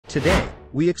Today,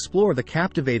 we explore the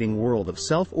captivating world of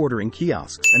self-ordering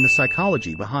kiosks and the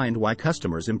psychology behind why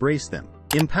customers embrace them.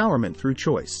 Empowerment through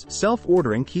choice.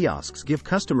 Self-ordering kiosks give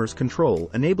customers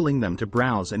control, enabling them to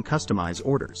browse and customize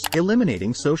orders.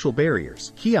 Eliminating social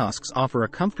barriers. Kiosks offer a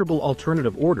comfortable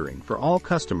alternative ordering for all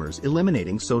customers,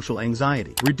 eliminating social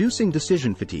anxiety. Reducing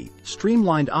decision fatigue.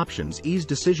 Streamlined options ease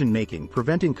decision-making,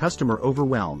 preventing customer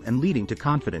overwhelm and leading to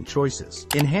confident choices.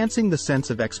 Enhancing the sense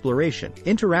of exploration.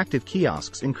 Interactive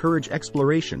kiosks encourage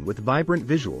exploration with vibrant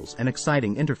visuals and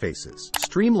exciting interfaces.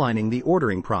 Streamlining the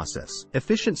ordering process.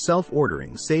 Efficient self-ordering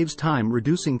saves time,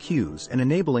 reducing queues and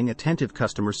enabling attentive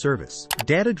customer service.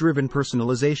 Data-driven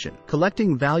personalization.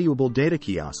 Collecting valuable data.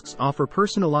 Kiosks offer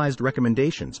personalized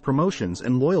recommendations, promotions,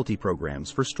 and loyalty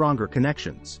programs for stronger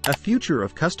connections. A future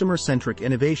of customer-centric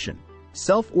innovation.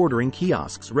 Self-ordering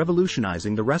kiosks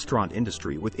revolutionizing the restaurant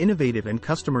industry with innovative and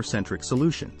customer-centric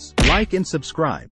solutions. Like and subscribe.